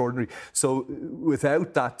is extraordinary. So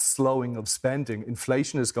without that slowing of spending,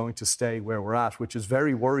 inflation is going to stay where we're at, which is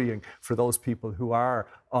very worrying for those people who are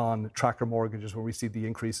on tracker mortgages when we see the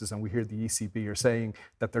increases, and we hear the ECB are saying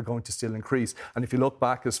that they're going to still increase. And if you look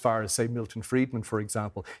back as far as, say, Milton Friedman, for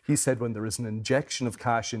example, he said when there is an injection of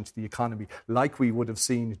cash into the economy, like we would have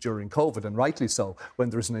seen during COVID, and rightly so, when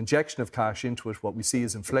there's an injection of cash into it, what we see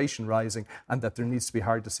is inflation rising, and that there needs to be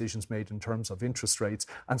hard decisions made in terms of interest rates.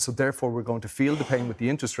 And so therefore we're going to feel the pain with the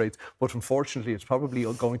interest rates, but unfortunately it's probably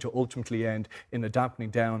going to ultimately end in a dampening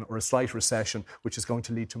down or a slight recession, which is going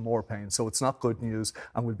to lead to more pain. So it's not good news,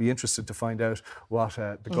 and we'll be interested to find out what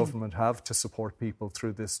the government have to support people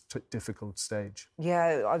through this difficult stage.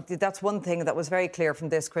 Yeah, that's one thing that was very clear from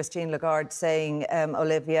this. Christine Lagarde saying,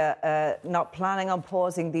 Olivia, not planning on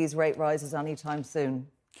pausing these rate rises anytime soon.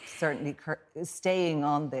 Certainly staying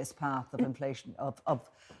on this path of inflation, of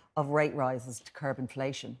rate rises to curb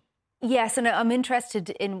inflation. Yes, and I'm interested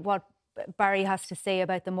in what Barry has to say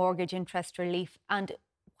about the mortgage interest relief and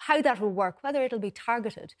how that will work, whether it'll be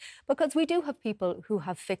targeted. Because we do have people who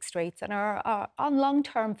have fixed rates and are on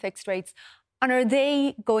long-term fixed rates. And are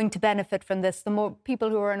they going to benefit from this, the more people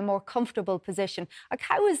who are in a more comfortable position? Like,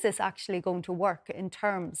 how is this actually going to work in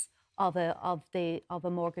terms of a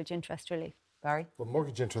mortgage interest relief? Barry? Well,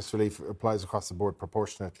 mortgage interest relief applies across the board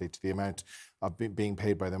proportionately to the amount of being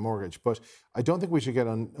paid by the mortgage. But I don't think we should get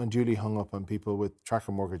unduly hung up on people with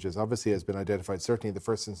tracker mortgages. Obviously, has been identified, certainly in the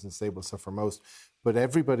first instance, they will suffer most. But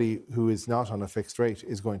everybody who is not on a fixed rate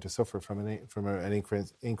is going to suffer from an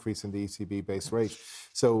increase in the ECB base rate.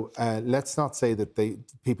 So let's not say that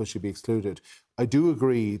people should be excluded. I do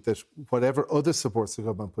agree that whatever other supports the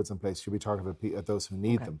government puts in place should be targeted at those who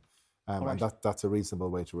need them. And that's a reasonable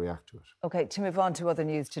way to react to it. OK, to move on to other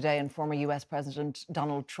news today, and former US President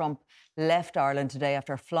Donald Trump left Ireland today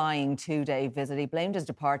after a flying 2-day visit. He blamed his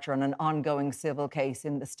departure on an ongoing civil case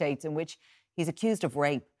in the States in which he's accused of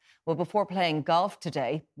rape. Well, before playing golf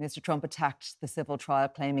today, Mr. Trump attacked the civil trial,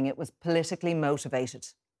 claiming it was politically motivated.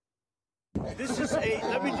 This is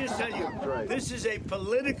let me just tell you, this is a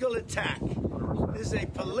political attack. This is a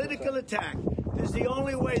political attack. This is the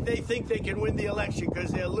only way they think they can win the election, because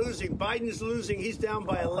they're losing. Biden's losing. He's down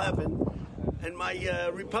by 11. And my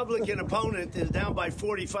Republican opponent is down by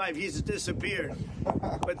 45. He's disappeared.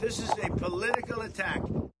 But this is a political attack.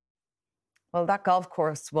 Well, that golf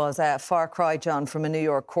course was a far cry, John, from a New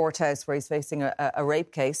York courthouse where he's facing a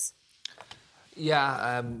rape case.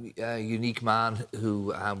 Yeah, a unique man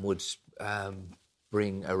who would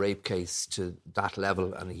bring a rape case to that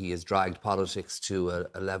level, and he has dragged politics to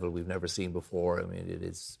a level we've never seen before. I mean, it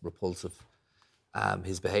is repulsive,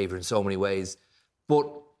 his behaviour in so many ways. But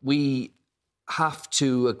we have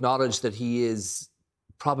to acknowledge that he is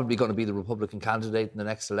probably going to be the Republican candidate in the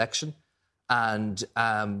next election, and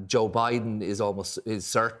Joe Biden is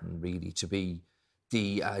certain, really, to be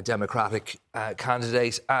the Democratic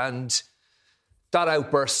candidate. And that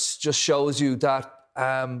outburst just shows you that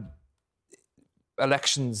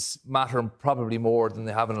elections matter probably more than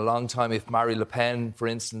they have in a long time. If Marine Le Pen, for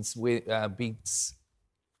instance, beats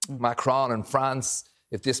Macron in France,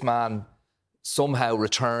 if this man somehow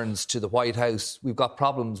returns to the White House, we've got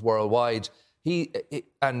problems worldwide.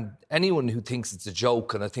 And anyone who thinks it's a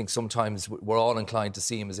joke, and I think sometimes we're all inclined to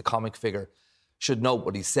see him as a comic figure, should note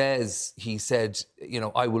what he says. He said,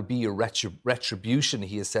 I will be your retribution,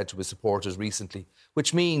 he has said to his supporters recently,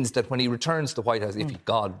 which means that when he returns to the White House, if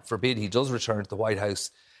God forbid he does return to the White House,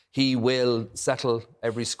 he will settle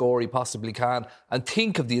every score he possibly can. And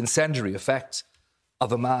think of the incendiary effect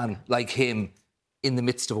of a man like him in the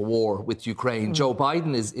midst of a war with Ukraine. Joe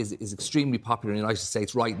Biden is extremely popular in the United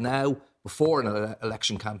States right now, before an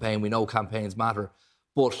election campaign. We know campaigns matter,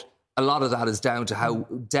 but a lot of that is down to how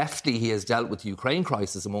deftly he has dealt with the Ukraine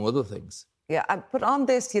crisis, among other things. Yeah, but on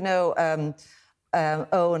this,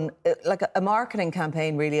 Owen, like a marketing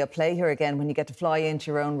campaign really at play here again, when you get to fly into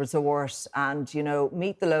your own resort and,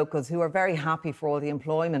 meet the locals who are very happy for all the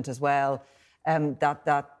employment as well,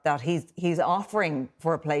 that he's offering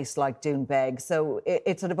for a place like Doonbeg. So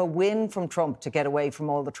it's sort of a win from Trump to get away from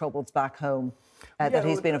all the troubles back home. That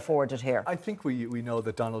he's been afforded here. I think we know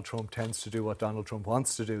that Donald Trump tends to do what Donald Trump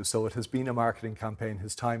wants to do. So it has been a marketing campaign,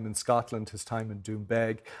 his time in Scotland, his time in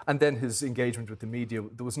Doonbeg, and then his engagement with the media.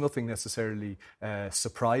 There was nothing necessarily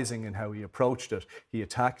surprising in how he approached it. He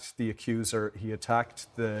attacked the accuser, he attacked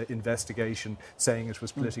the investigation, saying it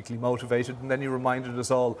was politically motivated, and then he reminded us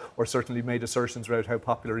all, or certainly made assertions about how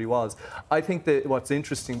popular he was. I think that what's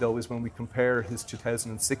interesting, though, is when we compare his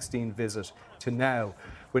 2016 visit to now,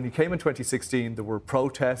 when he came in 2016, there were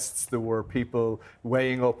protests, there were people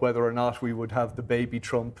weighing up whether or not we would have the baby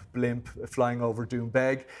Trump blimp flying over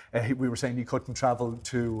Doonbeg. We were saying he couldn't travel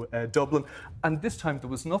to Dublin. And this time there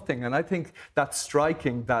was nothing. And I think that's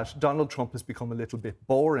striking that Donald Trump has become a little bit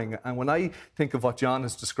boring. And when I think of what John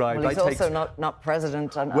has described... Well, he's also not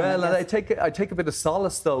president. And I take a bit of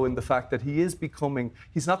solace, though, in the fact that he is becoming...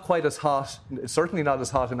 He's not quite as hot, certainly not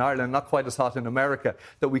as hot in Ireland, not quite as hot in America,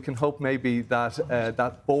 that we can hope maybe that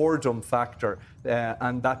that boredom factor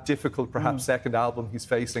and that difficult, perhaps, second album he's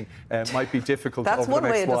facing might be difficult over the next while. That's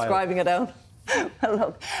one way of describing it, Owen. Well,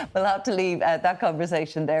 look, we'll have to leave that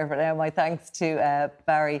conversation there for now. My thanks to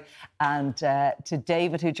Barry and to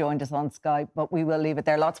David, who joined us on Skype, but we will leave it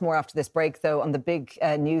there. Lots more after this break, though, on the big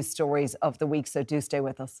news stories of the week, so do stay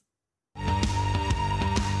with us.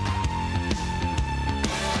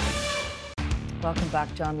 Welcome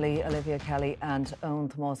back. John Lee, Olivia Kelly and Owen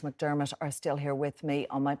Thomas McDermott are still here with me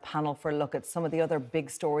on my panel for a look at some of the other big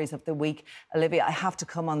stories of the week. Olivia, I have to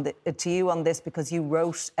come to you on this because you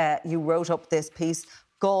wrote up this piece.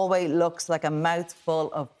 Galway looks like a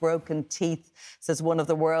mouthful of broken teeth, says one of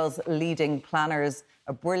the world's leading planners.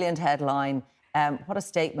 A brilliant headline. What a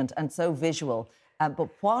statement, and so visual. But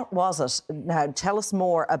what was it? Now, tell us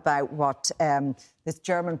more about what this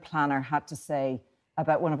German planner had to say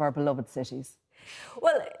about one of our beloved cities.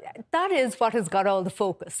 Well, that is what has got all the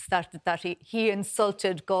focus, that he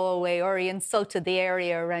insulted Galway, or he insulted the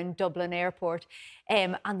area around Dublin Airport,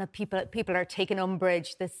 and that people are taking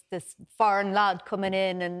umbrage, this foreign lad coming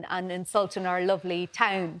in and insulting our lovely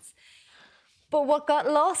towns. But what got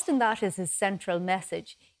lost in that is his central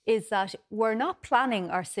message, is that we're not planning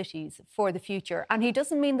our cities for the future. And he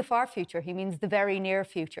doesn't mean the far future, he means the very near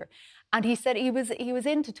future. And he said he was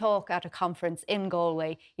in to talk at a conference in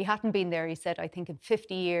Galway. He hadn't been there, he said, I think in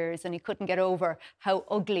 50 years, and he couldn't get over how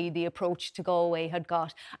ugly the approach to Galway had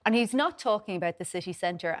got. And he's not talking about the city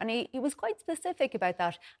centre. And he was quite specific about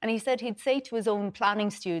that. And he said he'd say to his own planning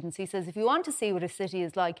students, he says, if you want to see what a city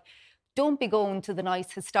is like, don't be going to the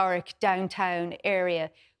nice historic downtown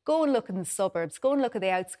area. Go and look in the suburbs, go and look at the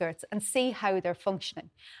outskirts and see how they're functioning.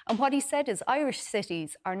 And what he said is Irish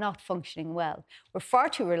cities are not functioning well. We're far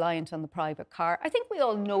too reliant on the private car. I think we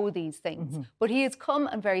all know these things, but he has come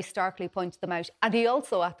and very starkly pointed them out. And he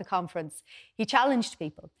also, at the conference, he challenged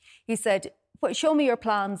people. He said, show me your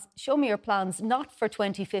plans, not for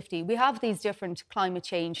 2050. We have these different climate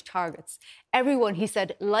change targets. Everyone, he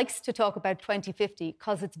said, likes to talk about 2050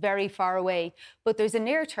 because it's very far away. But there's a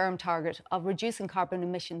near-term target of reducing carbon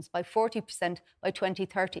emissions by 40% by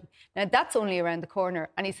 2030. Now, that's only around the corner.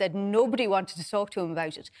 And he said nobody wanted to talk to him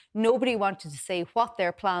about it. Nobody wanted to say what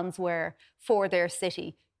their plans were for their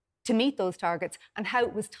city to meet those targets and how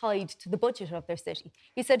it was tied to the budget of their city.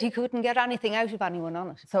 He said he couldn't get anything out of anyone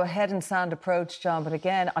on it. So a head-in-sand approach, John, but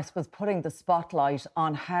again, I suppose putting the spotlight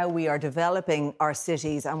on how we are developing our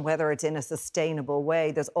cities and whether it's in a sustainable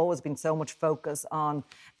way. There's always been so much focus on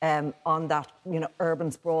that,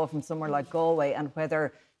 urban sprawl from somewhere like Galway, and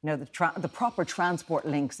whether, the proper transport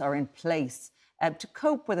links are in place to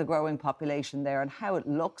cope with a growing population there, and how it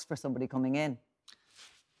looks for somebody coming in.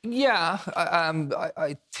 Yeah,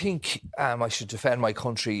 I think I should defend my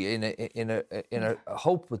country in a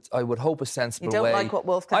hope. I would hope a sensible way. You don't like what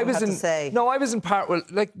Wolfgang had to say? No, I was in part. Well,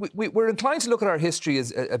 like we're inclined to look at our history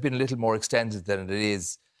as being a little more extended than it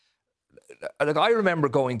is. Like I remember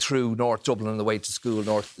going through North Dublin on the way to school,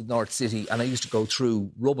 North City, and I used to go through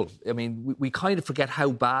rubble. I mean, we kind of forget how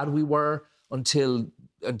bad we were until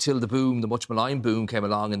the boom, the much maligned boom, came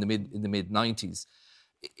along in the mid 90s.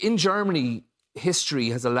 In Germany,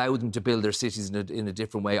 history has allowed them to build their cities in a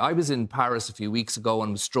different way. I was in Paris a few weeks ago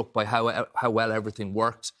and was struck by how well everything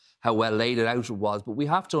worked, how well laid out it was. But we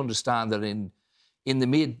have to understand that in the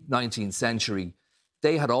mid-19th century,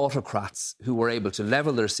 they had autocrats who were able to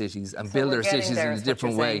level their cities and build their cities in a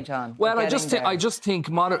different way. John. Well, I just think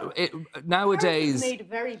nowadays Paris has made a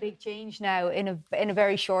very big change now in a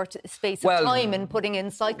very short space of time in putting in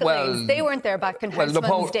cycle lanes. They weren't there back in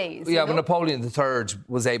Haussmann's days. Yeah, but Napoleon III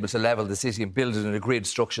was able to level the city and build it in a grid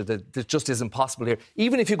structure that just isn't possible here.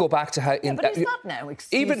 Even if you go back to how, but it's not now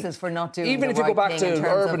excuses for not doing the right thing in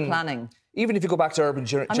terms of planning. Even if you go back to urban...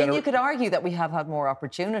 you could argue that we have had more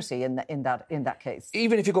opportunity in that case.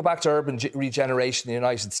 Even if you go back to urban regeneration in the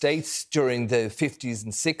United States during the 50s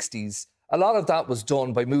and 60s, a lot of that was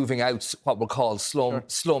done by moving out what were called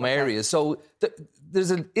slum areas. So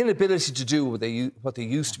there's an inability to do what they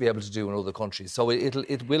used to be able to do in other countries. So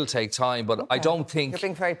it will take time, but I don't think... You're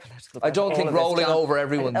being very political. I don't think rolling over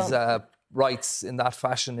everyone's rights in that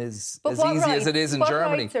fashion is as easy as it is in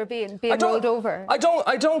Germany. What rights are being rolled over? I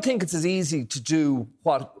don't think it's as easy to do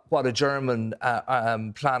what a German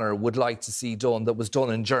planner would like to see done that was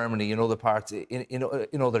done in Germany in other parts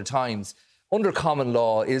in other times. Under common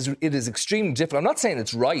law, it is extremely difficult. I'm not saying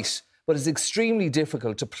it's right, but it's extremely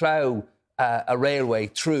difficult to plough a railway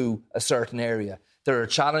through a certain area. There are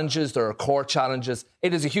challenges, there are court challenges.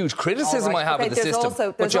 It is a huge criticism I have of the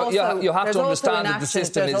system. But you have to understand that the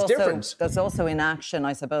system is different. There's also inaction,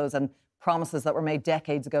 I suppose, and promises that were made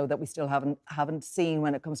decades ago that we still haven't seen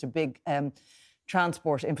when it comes to big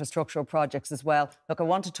transport infrastructural projects as well. Look, I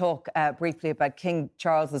want to talk briefly about King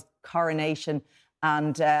Charles's coronation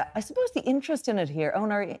and I suppose the interest in it here.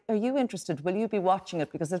 Owen, are you interested? Will you be watching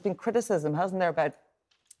it? Because there's been criticism, hasn't there, about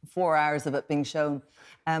 4 hours of it being shown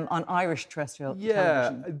on Irish terrestrial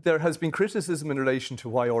television. There has been criticism in relation to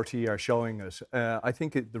why RTE are showing it. I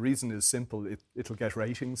think the reason is simple. It'll get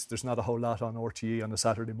ratings. There's not a whole lot on RTE on a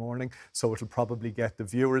Saturday morning, so it'll probably get the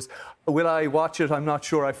viewers. Will I watch it? I'm not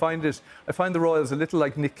sure. I find the Royals a little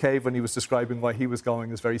like Nick Cave when he was describing why he was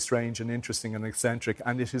going as very strange and interesting and eccentric,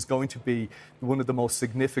 and it is going to be one of the most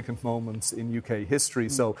significant moments in UK history,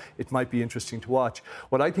 so it might be interesting to watch.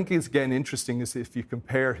 What I think is, again, interesting is if you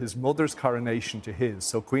compare his mother's coronation to his.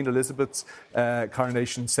 So Queen Elizabeth's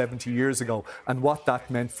coronation 70 years ago, and what that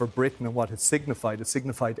meant for Britain and what it signified. It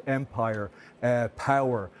signified empire,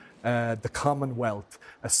 power, the Commonwealth,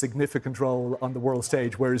 a significant role on the world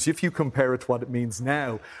stage. Whereas if you compare it to what it means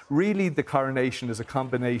now, really the coronation is a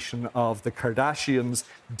combination of the Kardashians,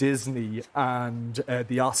 Disney and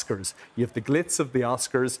the Oscars. You have the glitz of the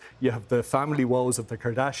Oscars, you have the family woes of the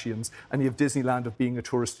Kardashians, and you have Disneyland of being a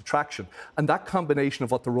tourist attraction. And that combination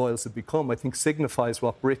of what the royals have become, I think, signifies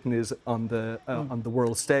what Britain is on the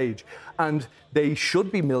world stage. And they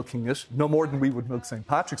should be milking it, no more than we would milk St.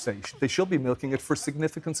 Patrick's Day. They should be milking it for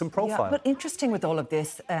significance and profile. Yeah, but interesting with all of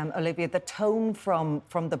this, Olivia, the tone from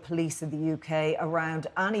the police in the UK around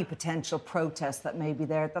any potential protests that may be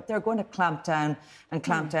there, that they're going to clamp down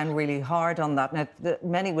really hard on that. Now,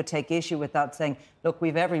 many would take issue with that, saying, look,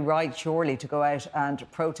 we've every right, surely, to go out and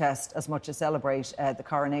protest as much as celebrate the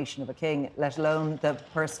coronation of a king, let alone the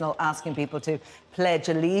personal asking people to pledge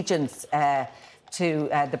allegiance to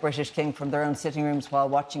the British king from their own sitting rooms while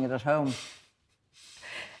watching it at home.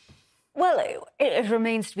 Well, it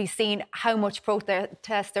remains to be seen how much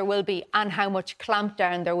protest there will be and how much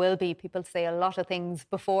clampdown there will be. People say a lot of things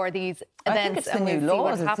before these events. I think it's the new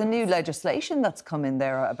laws. It's the new legislation that's come in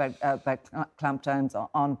there about clampdowns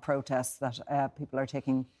on protests that people are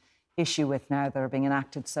taking issue with now, that are being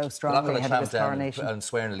enacted so strongly ahead of this coronation. And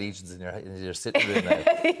swearing allegiance in your sitting room now.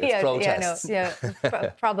 It's protests.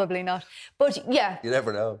 Probably not. But yeah, you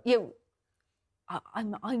never know. You're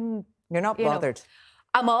not bothered.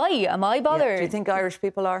 Am I bothered? Yeah. Do you think Irish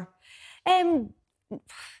people are?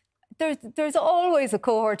 There's always a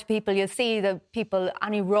cohort of people. You see the people,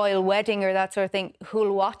 any royal wedding or that sort of thing,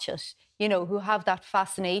 who'll watch it, who have that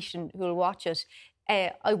fascination, who'll watch it.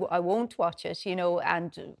 I won't watch it,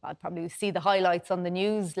 and I'll probably see the highlights on the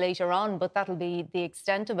news later on, but that'll be the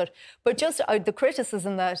extent of it. But just the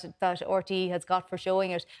criticism that RTE has got for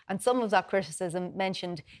showing it, and some of that criticism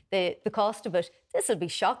mentioned the cost of it. This will be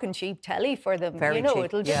shocking cheap telly for them. Very cheap.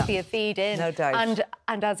 It'll just be a feed in. No doubt.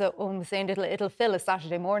 And as Owen was saying, it'll fill a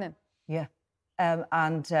Saturday morning. Yeah.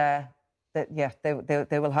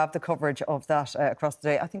 They will have the coverage of that across the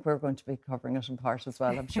day. I think we're going to be covering it in part as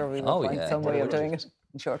well. I'm sure we will find some way of doing it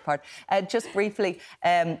in short part. Just briefly,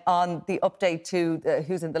 on the update to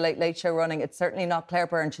who's in the Late Late Show running, it's certainly not Claire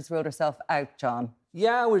Byrne. She's ruled herself out, John.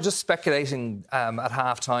 Yeah, we're just speculating at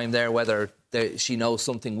half-time there whether she knows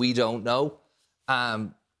something we don't know.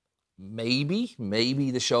 Maybe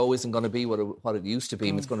the show isn't going to be what it used to be.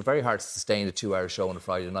 It's going to be very hard to sustain a 2-hour show on a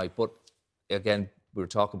Friday night. But again, we were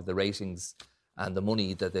talking about the ratings and the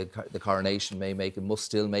money that the coronation may make. It must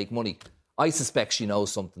still make money. I suspect she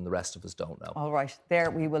knows something the rest of us don't know. All right, there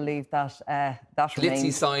we will leave that. That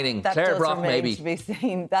Glitzy signing, that Claire Brock, maybe. To be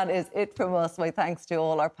seen. That is it from us. My thanks to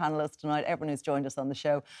all our panellists tonight, everyone who's joined us on the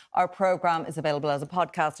show. Our programme is available as a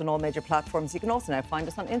podcast on all major platforms. You can also now find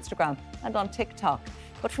us on Instagram and on TikTok.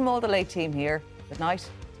 But from all the Late team here, good night.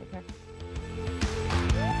 Take care.